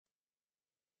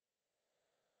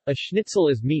A schnitzel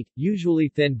is meat, usually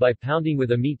thinned by pounding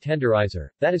with a meat tenderizer,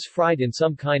 that is fried in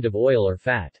some kind of oil or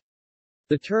fat.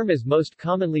 The term is most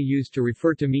commonly used to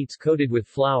refer to meats coated with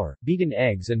flour, beaten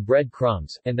eggs and bread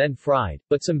crumbs, and then fried,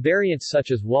 but some variants such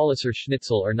as Walliser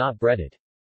schnitzel are not breaded.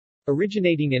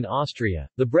 Originating in Austria,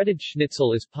 the breaded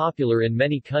schnitzel is popular in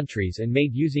many countries and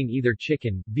made using either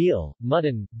chicken, veal,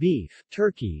 mutton, beef,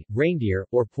 turkey, reindeer,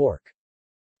 or pork.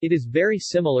 It is very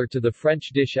similar to the French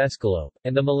dish escalope,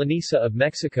 and the milanesa of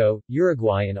Mexico,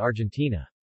 Uruguay and Argentina.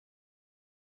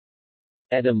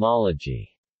 Etymology.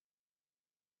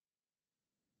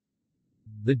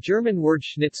 The German word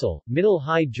Schnitzel, Middle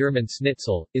High German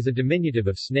Schnitzel, is a diminutive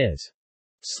of Schniz,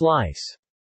 slice.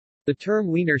 The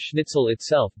term Wiener Schnitzel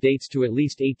itself dates to at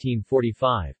least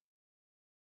 1845.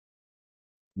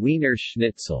 Wiener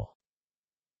Schnitzel.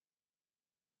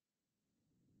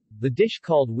 The dish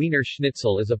called Wiener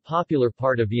Schnitzel is a popular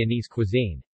part of Viennese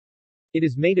cuisine. It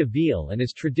is made of veal and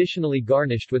is traditionally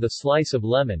garnished with a slice of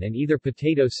lemon and either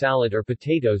potato salad or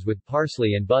potatoes with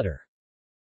parsley and butter.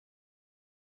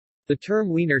 The term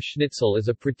Wiener Schnitzel is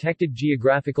a protected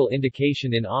geographical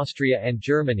indication in Austria and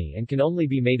Germany and can only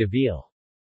be made of veal.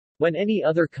 When any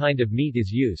other kind of meat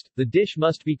is used, the dish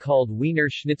must be called Wiener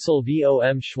Schnitzel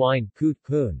vom Schwein, Put,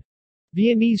 Poon.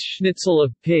 Viennese Schnitzel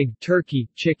of pig, turkey,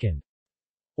 chicken.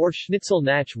 Or Schnitzel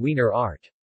nach Wiener Art.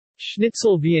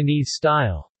 Schnitzel Viennese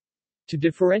style. To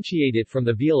differentiate it from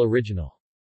the veal original.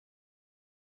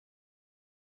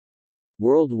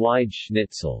 Worldwide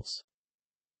schnitzels.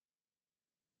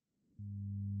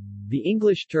 The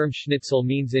English term schnitzel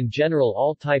means in general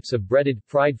all types of breaded,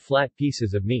 fried flat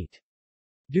pieces of meat.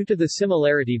 Due to the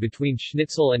similarity between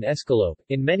schnitzel and escalope,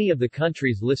 in many of the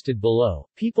countries listed below,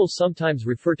 people sometimes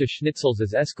refer to schnitzels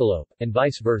as escalope, and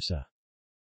vice versa.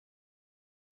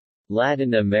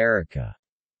 Latin America.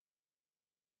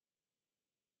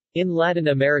 In Latin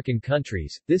American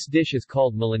countries, this dish is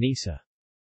called milanesa.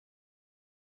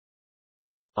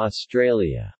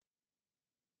 Australia.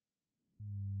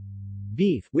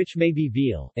 Beef, which may be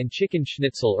veal, and chicken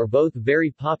schnitzel are both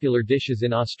very popular dishes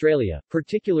in Australia,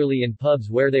 particularly in pubs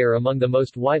where they are among the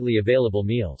most widely available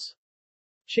meals.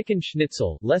 Chicken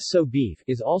schnitzel, less so beef,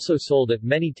 is also sold at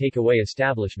many takeaway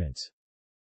establishments.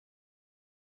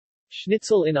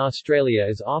 Schnitzel in Australia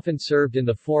is often served in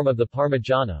the form of the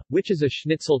parmigiana, which is a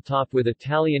schnitzel topped with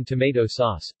Italian tomato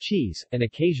sauce, cheese, and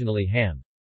occasionally ham.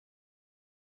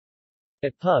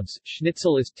 At pubs,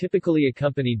 schnitzel is typically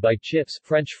accompanied by chips,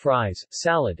 French fries,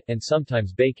 salad, and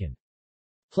sometimes bacon.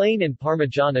 Plain and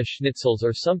Parmigiana schnitzels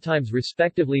are sometimes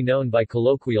respectively known by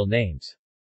colloquial names.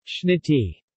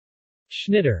 Schnitti,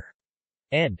 Schnitter,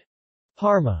 and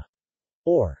Parma,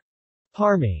 or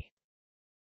Parmi.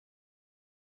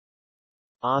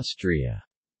 Austria.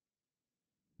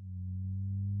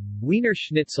 Wiener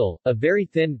Schnitzel, a very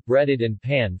thin, breaded and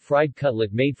pan-fried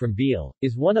cutlet made from veal,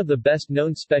 is one of the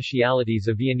best-known specialities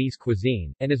of Viennese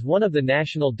cuisine, and is one of the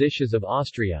national dishes of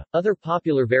Austria. Other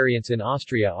popular variants in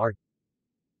Austria are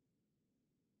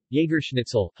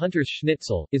Jägerschnitzel, Hunter's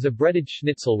Schnitzel, is a breaded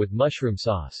schnitzel with mushroom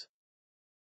sauce.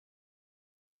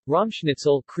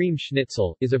 Rahmschnitzel, cream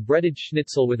schnitzel, is a breaded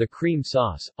schnitzel with a cream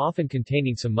sauce, often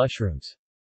containing some mushrooms.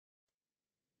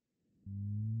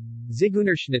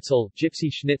 Zigeuner Schnitzel, Gypsy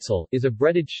Schnitzel, is a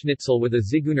breaded schnitzel with a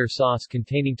zigeuner sauce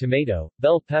containing tomato,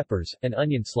 bell peppers, and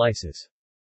onion slices.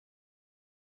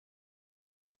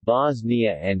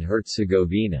 Bosnia and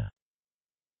Herzegovina.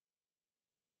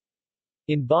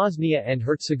 In Bosnia and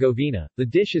Herzegovina, the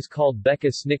dish is called beka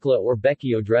snikla or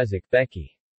beki odrezik, beki.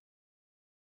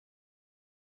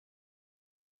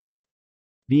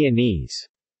 Viennese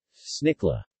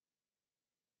snikla.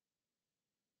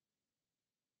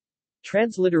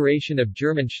 Transliteration of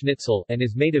German schnitzel, and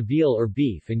is made of veal or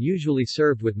beef and usually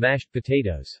served with mashed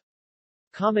potatoes.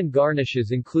 Common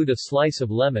garnishes include a slice of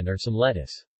lemon or some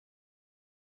lettuce.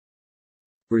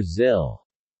 Brazil.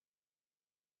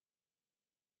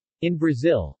 In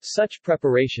Brazil, such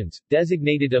preparations,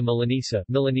 designated a milanesa,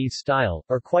 Milanese style,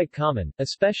 are quite common,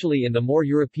 especially in the more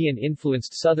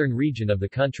European-influenced southern region of the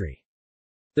country.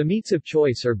 The meats of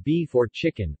choice are beef or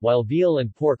chicken, while veal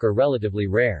and pork are relatively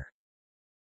rare.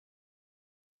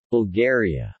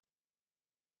 Bulgaria.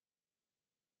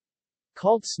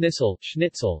 Called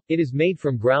schnitzel, it is made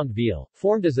from ground veal,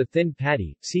 formed as a thin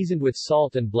patty, seasoned with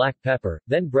salt and black pepper,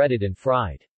 then breaded and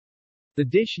fried. The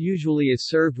dish usually is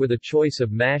served with a choice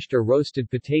of mashed or roasted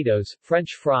potatoes,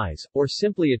 French fries, or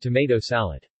simply a tomato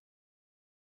salad.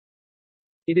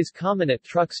 It is common at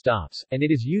truck stops, and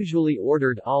it is usually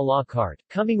ordered à la carte,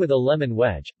 coming with a lemon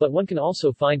wedge, but one can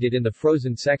also find it in the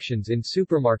frozen sections in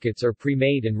supermarkets or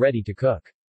pre-made and ready to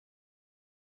cook.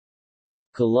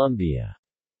 Colombia.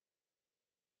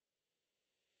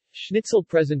 Schnitzel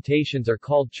presentations are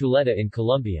called chuleta in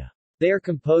Colombia. They are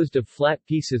composed of flat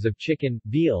pieces of chicken,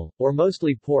 veal, or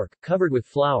mostly pork, covered with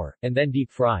flour, and then deep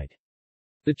fried.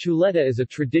 The chuleta is a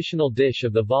traditional dish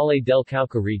of the Valle del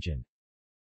Cauca region.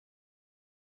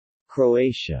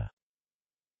 Croatia.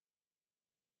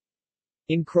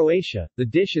 In Croatia, the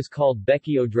dish is called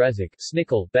beki odrezik,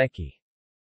 Šnicl, beki.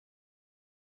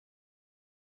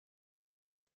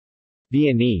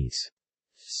 Viennese.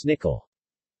 Šnicl.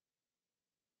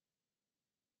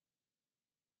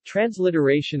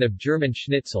 Transliteration of German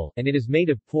Schnitzel, and it is made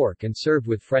of pork and served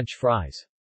with French fries.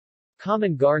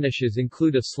 Common garnishes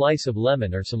include a slice of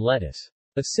lemon or some lettuce.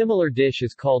 A similar dish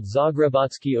is called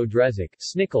Zagrebački odrezik,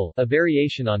 Šnicl, a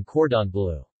variation on cordon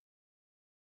bleu.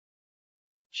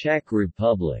 Czech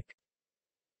Republic.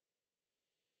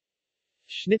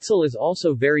 Schnitzel is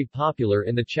also very popular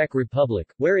in the Czech Republic,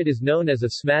 where it is known as a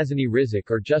smazany rizik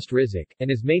or just rizik,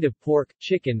 and is made of pork,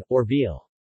 chicken, or veal.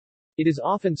 It is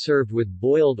often served with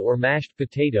boiled or mashed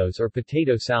potatoes or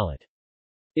potato salad.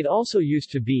 It also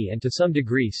used to be and to some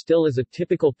degree still is a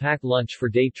typical packed lunch for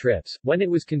day trips, when it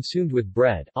was consumed with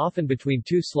bread, often between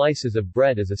two slices of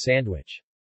bread as a sandwich.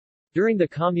 During the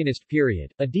communist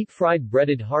period, a deep-fried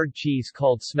breaded hard cheese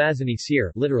called smazany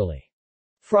sir, literally,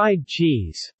 fried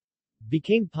cheese,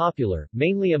 became popular,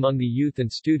 mainly among the youth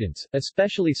and students,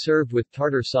 especially served with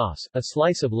tartar sauce, a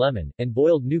slice of lemon, and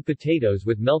boiled new potatoes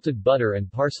with melted butter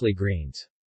and parsley greens.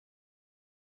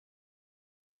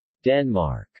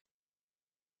 Denmark.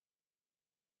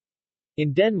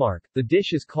 In Denmark, the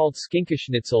dish is called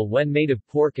skinkeschnitzel when made of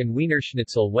pork and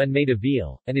wienerschnitzel when made of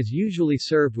veal, and is usually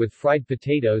served with fried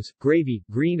potatoes, gravy,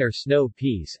 green or snow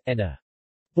peas, and a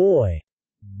boy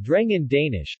dreng in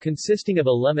Danish, consisting of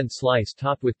a lemon slice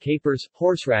topped with capers,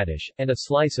 horseradish, and a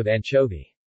slice of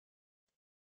anchovy.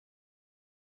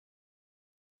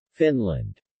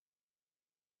 Finland.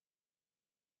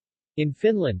 In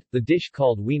Finland, the dish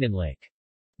called Wienenlake,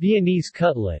 Viennese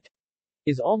cutlet,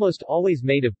 is almost always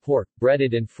made of pork,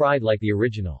 breaded and fried like the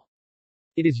original.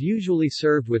 It is usually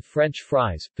served with French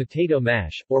fries, potato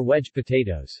mash, or wedge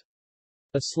potatoes.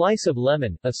 A slice of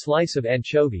lemon, a slice of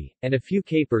anchovy, and a few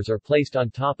capers are placed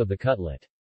on top of the cutlet.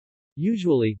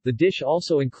 Usually, the dish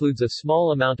also includes a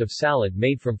small amount of salad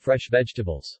made from fresh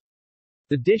vegetables.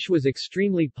 The dish was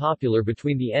extremely popular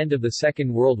between the end of the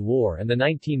Second World War and the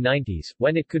 1990s,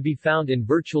 when it could be found in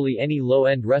virtually any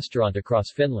low-end restaurant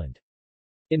across Finland.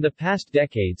 In the past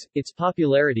decades, its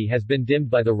popularity has been dimmed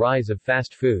by the rise of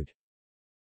fast food.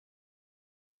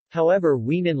 However,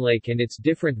 Wienenlake and its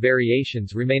different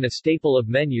variations remain a staple of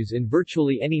menus in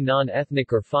virtually any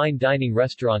non-ethnic or fine dining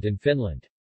restaurant in Finland.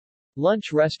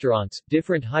 Lunch restaurants,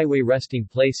 different highway resting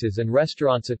places and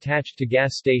restaurants attached to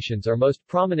gas stations are most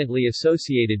prominently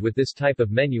associated with this type of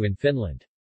menu in Finland.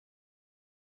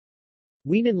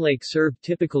 Wienenlake served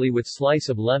typically with slice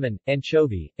of lemon,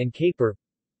 anchovy, and caper.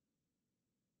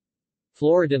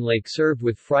 Floridanlake served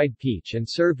with fried peach and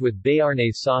served with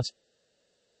béarnaise sauce.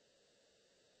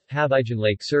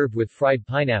 Havigenlake served with fried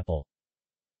pineapple.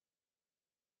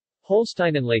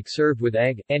 Holsteinenlake served with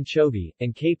egg, anchovy,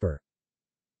 and caper.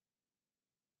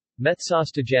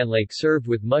 Metsostajanlake served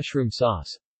with mushroom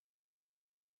sauce.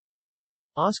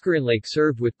 Oscarinlake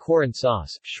served with corn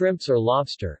sauce, shrimps or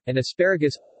lobster, and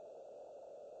asparagus.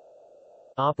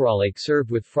 Operalake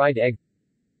served with fried egg.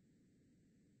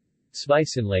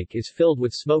 Svicenlake is filled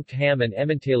with smoked ham and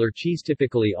Emmentaler cheese.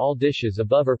 Typically all dishes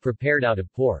above are prepared out of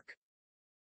pork.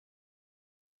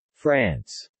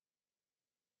 France.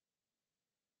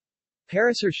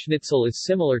 Pariser schnitzel is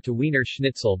similar to Wiener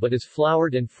schnitzel but is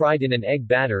floured and fried in an egg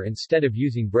batter instead of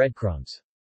using breadcrumbs.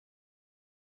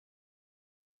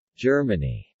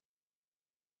 Germany.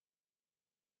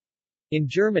 In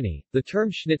Germany, the term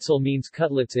schnitzel means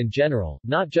cutlets in general,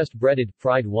 not just breaded,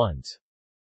 fried ones.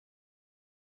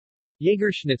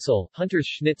 Jägerschnitzel, Hunter's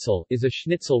schnitzel, is a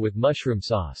schnitzel with mushroom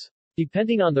sauce.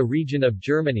 Depending on the region of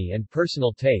Germany and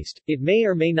personal taste, it may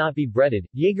or may not be breaded.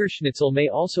 Jägerschnitzel may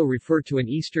also refer to an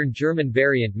Eastern German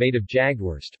variant made of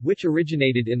Jagdwurst, which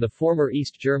originated in the former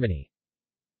East Germany.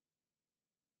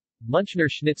 Münchner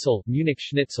Schnitzel, Munich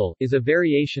Schnitzel, is a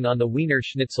variation on the Wiener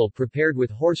Schnitzel prepared with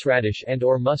horseradish and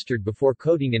or mustard before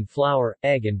coating in flour,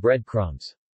 egg and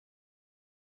breadcrumbs.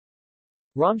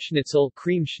 Rahmschnitzel,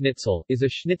 cream schnitzel, is a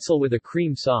schnitzel with a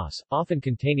cream sauce, often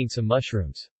containing some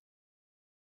mushrooms.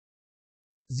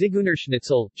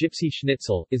 Zigeunerschnitzel, Gypsy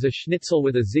Schnitzel, is a schnitzel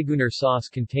with a Zigeuner sauce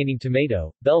containing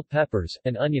tomato, bell peppers,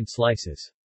 and onion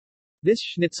slices. This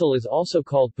schnitzel is also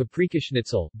called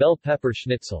Paprikaschnitzel, bell pepper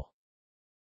schnitzel.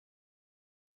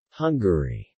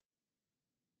 Hungary.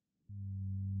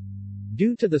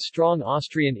 Due to the strong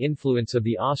Austrian influence of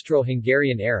the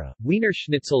Austro-Hungarian era, Wiener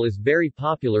Schnitzel is very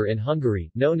popular in Hungary,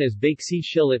 known as Békszy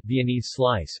Shillet Viennese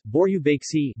slice, Borjú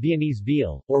Békszy Viennese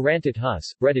veal, or Rantit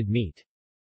Hus, breaded meat.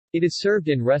 It is served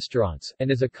in restaurants, and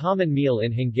is a common meal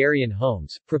in Hungarian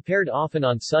homes, prepared often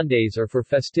on Sundays or for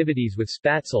festivities with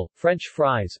spätzle, French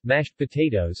fries, mashed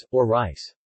potatoes, or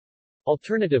rice.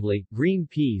 Alternatively, green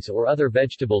peas or other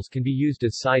vegetables can be used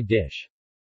as side dish.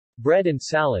 Bread and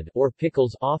salad, or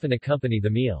pickles, often accompany the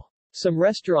meal. Some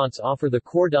restaurants offer the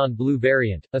cordon bleu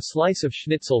variant, a slice of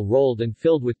schnitzel rolled and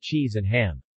filled with cheese and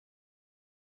ham.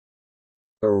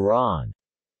 Iran.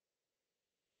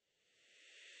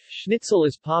 Schnitzel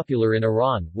is popular in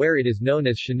Iran, where it is known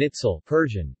as Șnițel,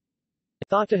 Persian.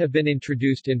 Thought to have been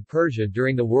introduced in Persia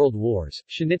during the World Wars,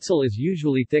 schnitzel is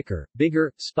usually thicker,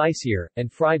 bigger, spicier,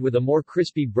 and fried with a more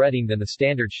crispy breading than the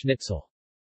standard schnitzel.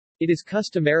 It is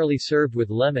customarily served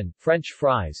with lemon, French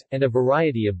fries, and a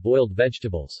variety of boiled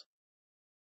vegetables.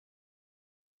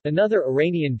 Another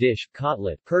Iranian dish,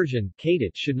 kotlet, Persian,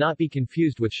 kadet, should not be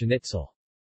confused with schnitzel.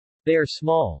 They are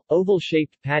small,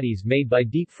 oval-shaped patties made by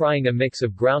deep-frying a mix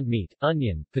of ground meat,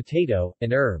 onion, potato,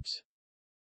 and herbs.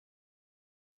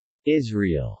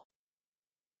 Israel.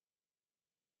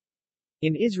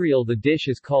 In Israel the dish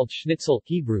is called schnitzel,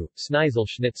 Hebrew, Șnițel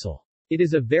schnitzel. It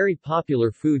is a very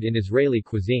popular food in Israeli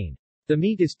cuisine. The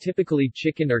meat is typically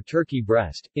chicken or turkey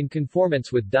breast, in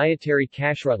conformance with dietary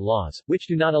kashrut laws, which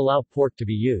do not allow pork to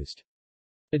be used.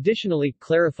 Additionally,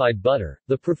 clarified butter,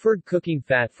 the preferred cooking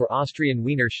fat for Austrian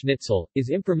Wiener Schnitzel, is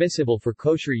impermissible for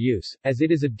kosher use, as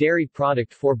it is a dairy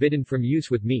product forbidden from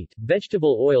use with meat.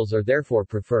 Vegetable oils are therefore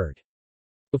preferred.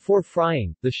 Before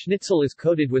frying, the schnitzel is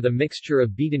coated with a mixture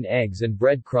of beaten eggs and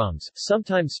bread crumbs,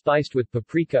 sometimes spiced with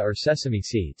paprika or sesame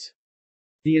seeds.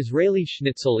 The Israeli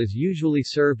schnitzel is usually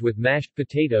served with mashed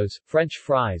potatoes, French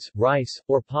fries, rice,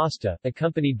 or pasta,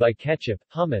 accompanied by ketchup,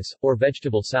 hummus, or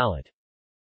vegetable salad.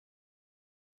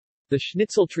 The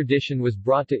schnitzel tradition was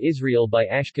brought to Israel by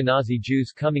Ashkenazi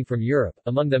Jews coming from Europe,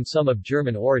 among them some of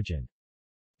German origin.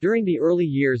 During the early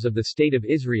years of the State of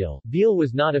Israel, veal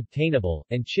was not obtainable,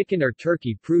 and chicken or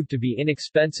turkey proved to be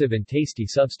inexpensive and tasty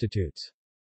substitutes.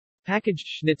 Packaged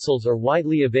schnitzels are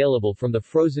widely available from the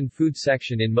frozen food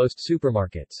section in most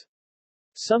supermarkets.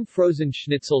 Some frozen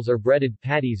schnitzels are breaded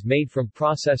patties made from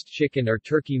processed chicken or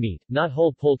turkey meat, not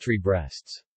whole poultry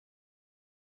breasts.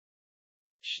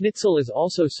 Schnitzel is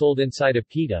also sold inside a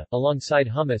pita, alongside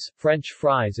hummus, French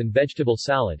fries and vegetable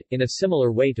salad, in a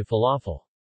similar way to falafel.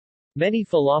 Many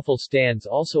falafel stands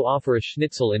also offer a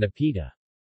schnitzel in a pita.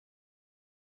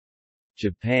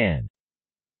 Japan.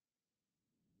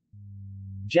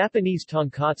 Japanese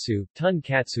tonkatsu,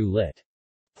 tonkatsu lit.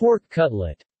 Pork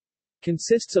cutlet,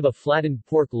 consists of a flattened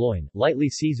pork loin, lightly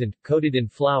seasoned, coated in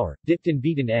flour, dipped in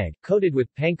beaten egg, coated with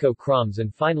panko crumbs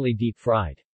and finally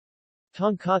deep-fried.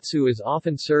 Tonkatsu is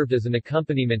often served as an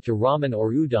accompaniment to ramen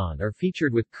or udon or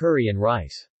featured with curry and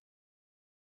rice.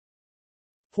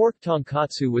 Pork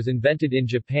tonkatsu was invented in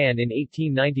Japan in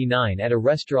 1899 at a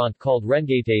restaurant called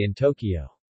Rengate in Tokyo.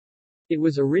 It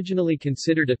was originally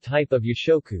considered a type of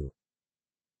yoshoku.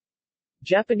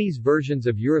 Japanese versions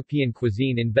of European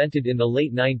cuisine invented in the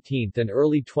late 19th and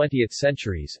early 20th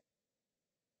centuries,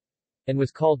 and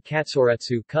was called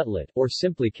katsuretsu, cutlet, or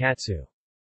simply katsu.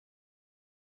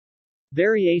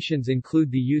 Variations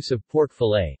include the use of pork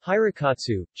fillet,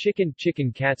 hirokatsu, chicken,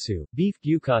 chicken katsu, beef,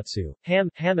 gyukatsu, ham,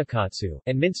 hamikatsu,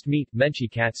 and minced meat, menchi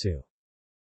katsu.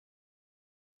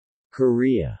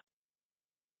 Korea.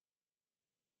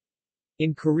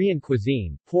 In Korean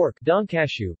cuisine, pork,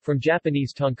 donkashu, from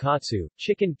Japanese tonkatsu,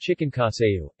 chicken,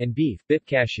 chickenkaseu, and beef,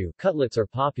 bipkashu, cutlets are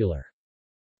popular.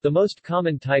 The most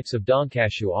common types of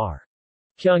donkashu are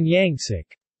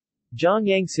Pyongyangsik,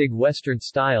 Jongyangsig Western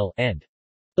style, and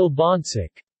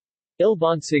Ilbonsik,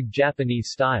 Ilbonsig Japanese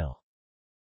style.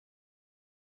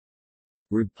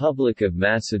 Republic of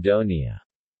Macedonia.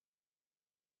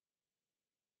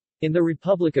 In the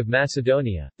Republic of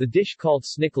Macedonia, the dish called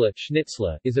snikla,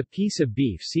 schnitzla, is a piece of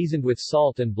beef seasoned with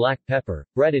salt and black pepper,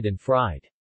 breaded and fried.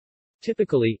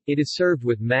 Typically, it is served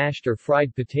with mashed or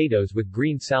fried potatoes with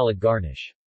green salad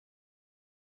garnish.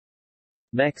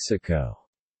 Mexico.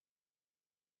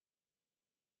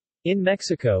 In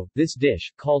Mexico, this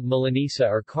dish, called milanesa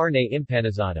or carne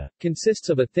empanizada, consists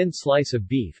of a thin slice of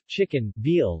beef, chicken,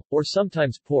 veal, or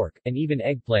sometimes pork, and even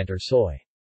eggplant or soy.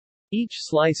 Each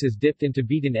slice is dipped into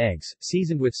beaten eggs,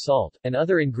 seasoned with salt, and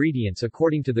other ingredients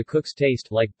according to the cook's taste,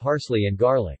 like parsley and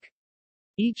garlic.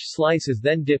 Each slice is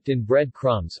then dipped in bread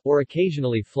crumbs, or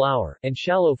occasionally flour, and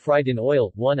shallow fried in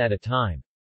oil, one at a time.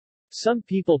 Some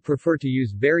people prefer to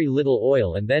use very little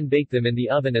oil and then bake them in the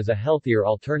oven as a healthier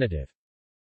alternative.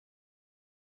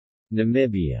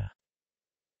 Namibia.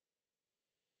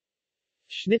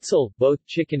 Schnitzel, both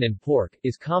chicken and pork,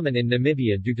 is common in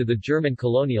Namibia due to the German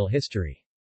colonial history.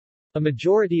 A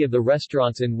majority of the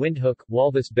restaurants in Windhoek,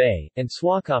 Walvis Bay, and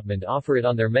Swakopmund offer it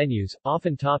on their menus,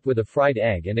 often topped with a fried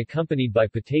egg and accompanied by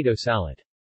potato salad.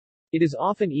 It is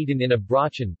often eaten in a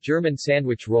brochen, German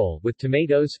sandwich roll, with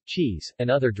tomatoes, cheese, and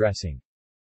other dressing.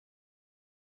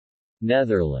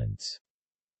 Netherlands.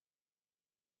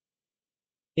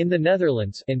 In the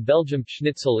Netherlands, and Belgium,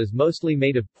 schnitzel is mostly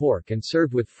made of pork and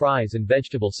served with fries and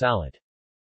vegetable salad.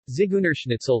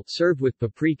 Zigeunerschnitzel, served with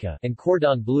paprika, and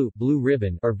cordon bleu, blue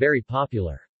ribbon, are very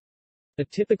popular. A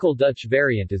typical Dutch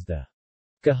variant is the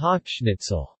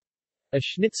gehaktschnitzel, a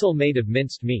schnitzel made of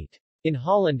minced meat. In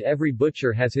Holland every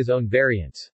butcher has his own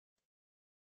variants.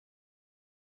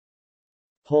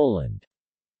 Poland.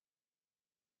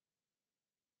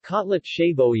 Kotlet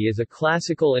shabowy is a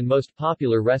classical and most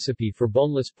popular recipe for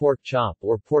boneless pork chop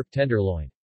or pork tenderloin.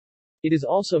 It is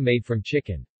also made from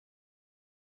chicken.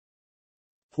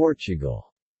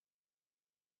 Portugal.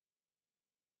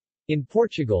 In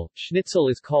Portugal, schnitzel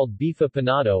is called bife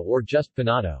panado or just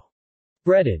panado.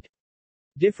 Breaded.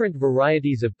 Different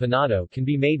varieties of panado can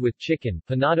be made with chicken,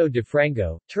 panado de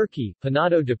frango, turkey,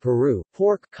 panado de Peru,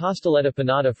 pork, costeleta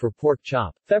panada for pork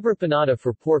chop, febre panada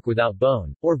for pork without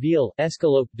bone, or veal,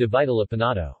 escalope de vitela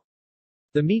panado.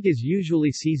 The meat is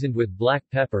usually seasoned with black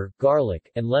pepper,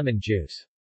 garlic, and lemon juice.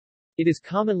 It is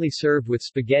commonly served with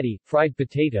spaghetti, fried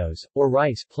potatoes, or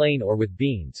rice, plain or with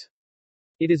beans.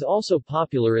 It is also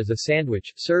popular as a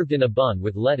sandwich, served in a bun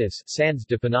with lettuce, sans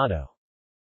de panado.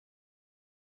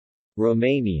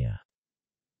 Romania.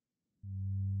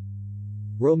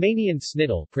 Romanian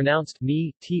schnitzel, pronounced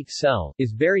ni, t, sel,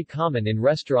 is very common in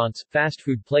restaurants, fast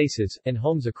food places, and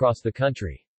homes across the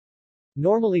country.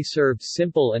 Normally served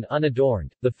simple and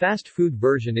unadorned, the fast food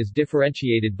version is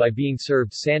differentiated by being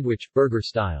served sandwich, burger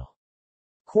style.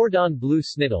 Cordon bleu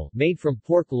schnitzel, made from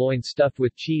pork loin stuffed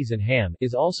with cheese and ham,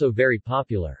 is also very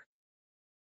popular.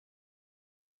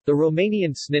 The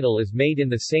Romanian schnitzel is made in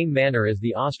the same manner as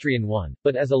the Austrian one,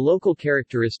 but as a local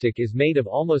characteristic is made of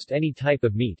almost any type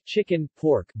of meat, chicken,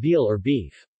 pork, veal or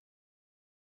beef.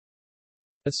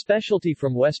 A specialty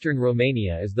from western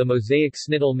Romania is the mosaic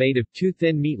schnitzel made of two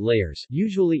thin meat layers,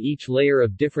 usually each layer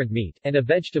of different meat, and a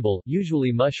vegetable,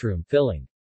 usually mushroom, filling.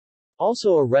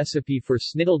 Also a recipe for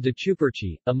schnitzel de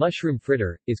ciuperci, a mushroom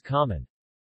fritter, is common.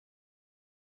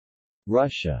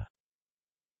 Russia.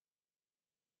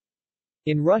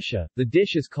 In Russia, the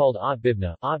dish is called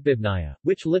otbivna,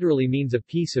 which literally means a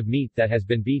piece of meat that has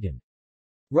been beaten.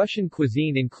 Russian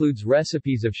cuisine includes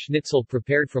recipes of schnitzel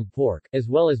prepared from pork, as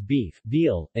well as beef,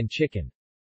 veal, and chicken.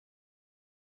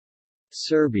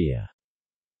 Serbia.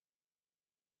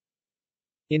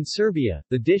 In Serbia,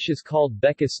 the dish is called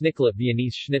beka snikla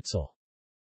Viennese schnitzel.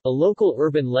 A local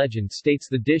urban legend states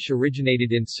the dish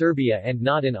originated in Serbia and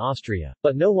not in Austria,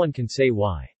 but no one can say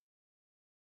why.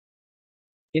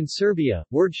 In Serbia,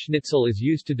 word schnitzel is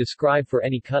used to describe for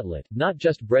any cutlet, not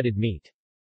just breaded meat.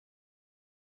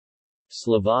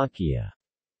 Slovakia.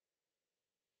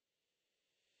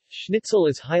 Schnitzel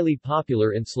is highly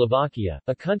popular in Slovakia,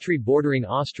 a country bordering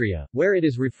Austria, where it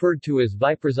is referred to as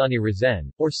vyprzani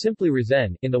rezen, or simply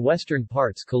rezen, in the western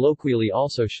parts colloquially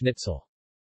also schnitzel.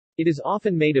 It is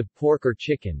often made of pork or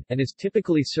chicken, and is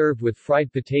typically served with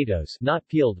fried potatoes, not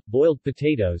peeled, boiled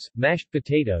potatoes, mashed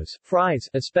potatoes, fries,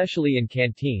 especially in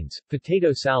canteens,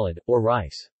 potato salad, or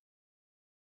rice.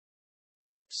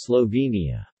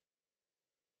 Slovenia.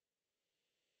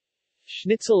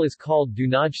 Schnitzel is called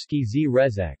dunajski z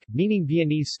rezak, meaning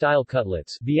Viennese-style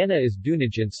cutlets. Vienna is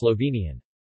dunaj in Slovenian.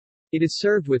 It is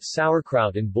served with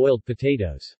sauerkraut and boiled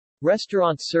potatoes.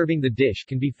 Restaurants serving the dish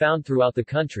can be found throughout the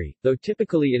country, though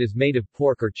typically it is made of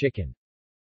pork or chicken.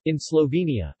 In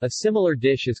Slovenia, a similar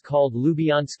dish is called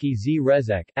ljubljanski z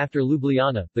rezak, after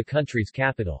Ljubljana, the country's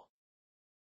capital.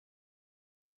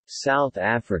 South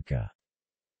Africa.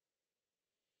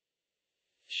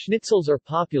 Schnitzels are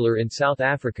popular in South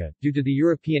Africa, due to the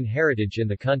European heritage in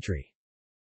the country.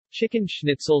 Chicken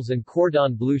schnitzels and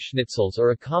cordon bleu schnitzels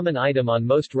are a common item on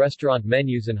most restaurant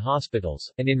menus and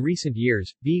hospitals, and in recent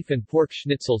years, beef and pork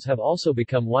schnitzels have also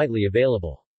become widely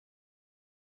available.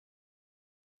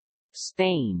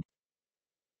 Spain.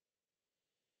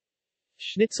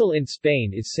 Schnitzel in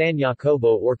Spain is San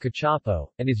Jacobo or cachapo,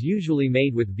 and is usually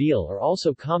made with veal or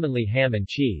also commonly ham and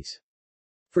cheese.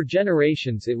 For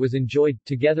generations it was enjoyed,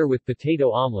 together with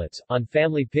potato omelets, on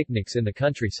family picnics in the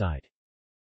countryside.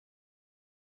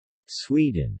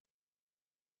 Sweden.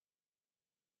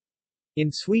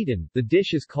 In Sweden, the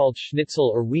dish is called Schnitzel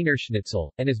or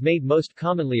Wienerschnitzel, and is made most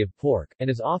commonly of pork,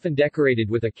 and is often decorated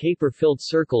with a caper-filled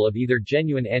circle of either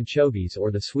genuine anchovies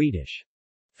or the Swedish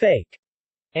fake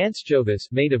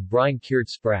ansjovis made of brine-cured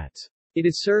sprats. It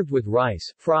is served with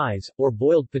rice, fries, or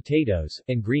boiled potatoes,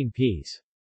 and green peas.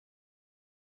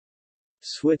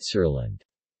 Switzerland.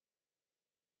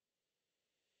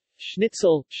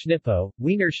 Schnitzel, Schnippo,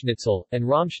 Wienerschnitzel, and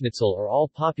Rahmschnitzel are all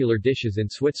popular dishes in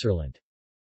Switzerland.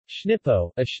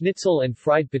 Schnippo, a schnitzel and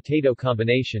fried potato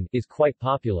combination, is quite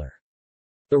popular.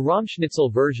 The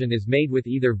Rahmschnitzel version is made with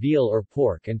either veal or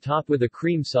pork and topped with a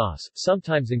cream sauce,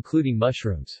 sometimes including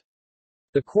mushrooms.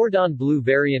 The cordon bleu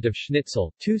variant of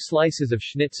schnitzel, 2 slices of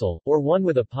schnitzel, or one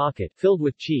with a pocket, filled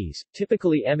with cheese,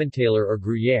 typically Emmentaler or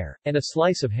Gruyère, and a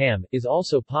slice of ham, is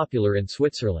also popular in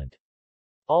Switzerland.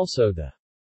 Also the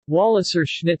Walliser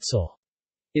Schnitzel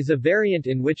is a variant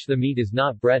in which the meat is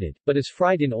not breaded, but is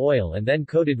fried in oil and then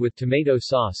coated with tomato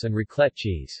sauce and raclette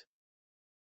cheese.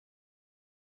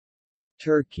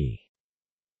 Turkey.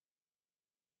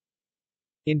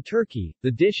 In Turkey,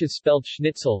 the dish is spelled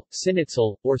schnitzel,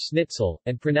 sinitzel, or schnitzel,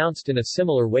 and pronounced in a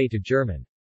similar way to German.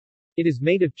 It is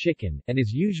made of chicken, and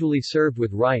is usually served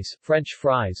with rice, French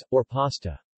fries, or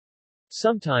pasta.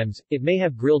 Sometimes, it may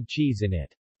have grilled cheese in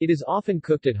it. It is often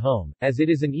cooked at home, as it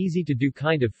is an easy-to-do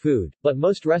kind of food, but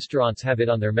most restaurants have it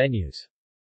on their menus.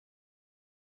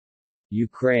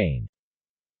 Ukraine.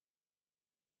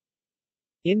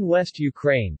 In West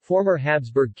Ukraine, former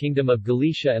Habsburg Kingdom of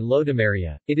Galicia and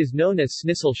Lodomeria, it is known as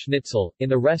Snisel Schnitzel. In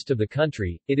the rest of the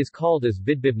country, it is called as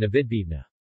Vidbibna Vidbibna.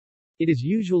 It is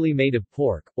usually made of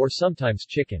pork, or sometimes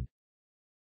chicken.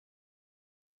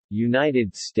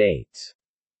 United States.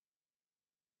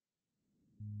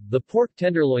 The pork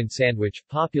tenderloin sandwich,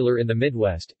 popular in the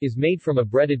Midwest, is made from a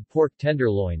breaded pork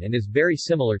tenderloin and is very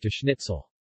similar to schnitzel.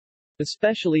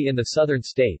 Especially in the southern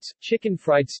states, chicken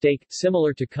fried steak,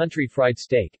 similar to country fried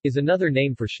steak, is another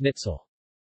name for schnitzel.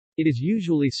 It is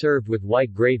usually served with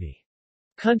white gravy.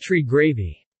 Country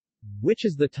gravy, which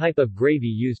is the type of gravy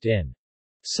used in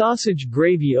sausage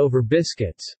gravy over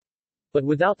biscuits, but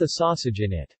without the sausage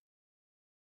in it.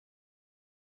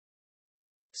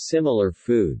 Similar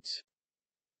foods.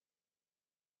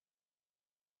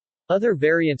 Other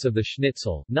variants of the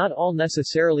schnitzel, not all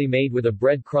necessarily made with a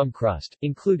bread-crumb crust,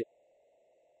 include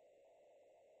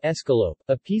escalope,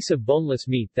 a piece of boneless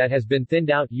meat that has been thinned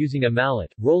out using a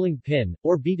mallet, rolling pin,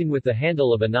 or beaten with the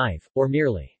handle of a knife, or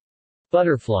merely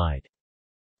butterflied.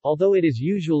 Although it is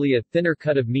usually a thinner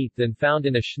cut of meat than found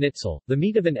in a schnitzel, the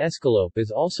meat of an escalope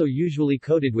is also usually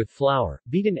coated with flour,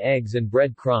 beaten eggs and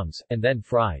bread crumbs, and then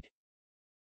fried.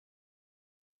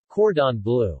 Cordon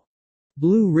bleu,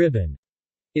 blue ribbon,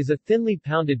 is a thinly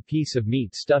pounded piece of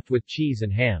meat stuffed with cheese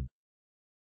and ham.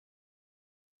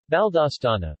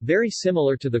 Baldostana, very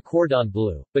similar to the cordon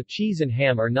bleu, but cheese and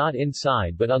ham are not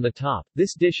inside but on the top.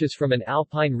 This dish is from an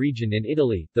alpine region in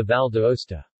Italy, the Val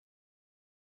d'Aosta.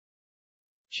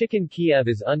 Chicken Kiev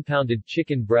is unpounded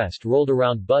chicken breast rolled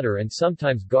around butter and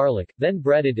sometimes garlic, then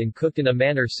breaded and cooked in a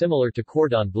manner similar to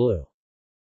cordon bleu.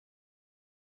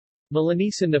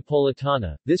 Milanesa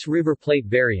Napolitana, this River Plate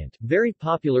variant, very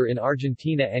popular in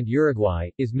Argentina and Uruguay,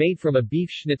 is made from a beef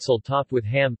schnitzel topped with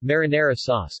ham, marinara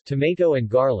sauce, tomato and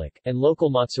garlic, and local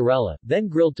mozzarella, then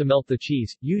grilled to melt the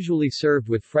cheese, usually served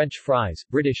with French fries,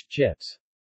 British chips.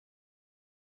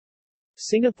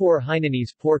 Singapore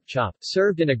Hainanese pork chop,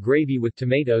 served in a gravy with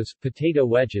tomatoes, potato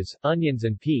wedges, onions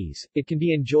and peas. It can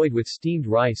be enjoyed with steamed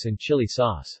rice and chili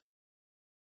sauce.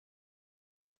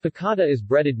 Piccata is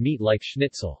breaded meat like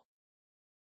schnitzel.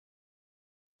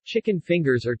 Chicken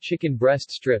fingers or chicken breast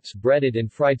strips breaded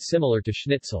and fried similar to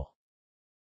schnitzel.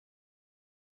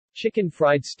 Chicken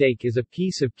fried steak is a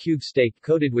piece of cube steak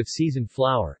coated with seasoned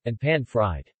flour, and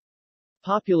pan-fried.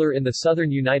 Popular in the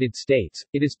southern United States,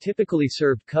 it is typically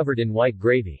served covered in white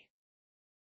gravy.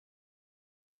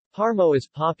 Parmo is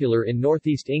popular in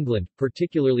northeast England,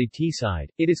 particularly Teesside.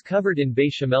 It is covered in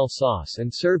bechamel sauce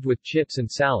and served with chips and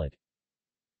salad.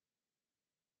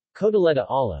 Cotoletta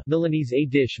alla Milanese, a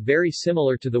dish very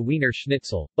similar to the Wiener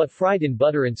Schnitzel, but fried in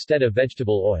butter instead of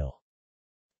vegetable oil.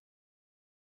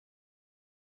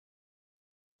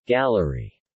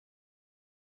 Gallery.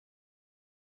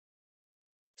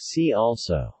 See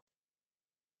also: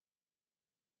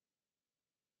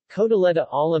 Cotoletta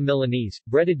alla Milanese,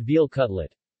 breaded veal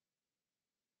cutlet.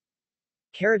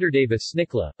 Caraterdeva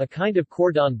snikla, a kind of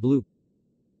cordon bleu.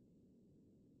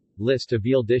 List of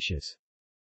veal dishes.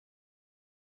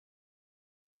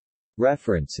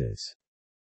 References.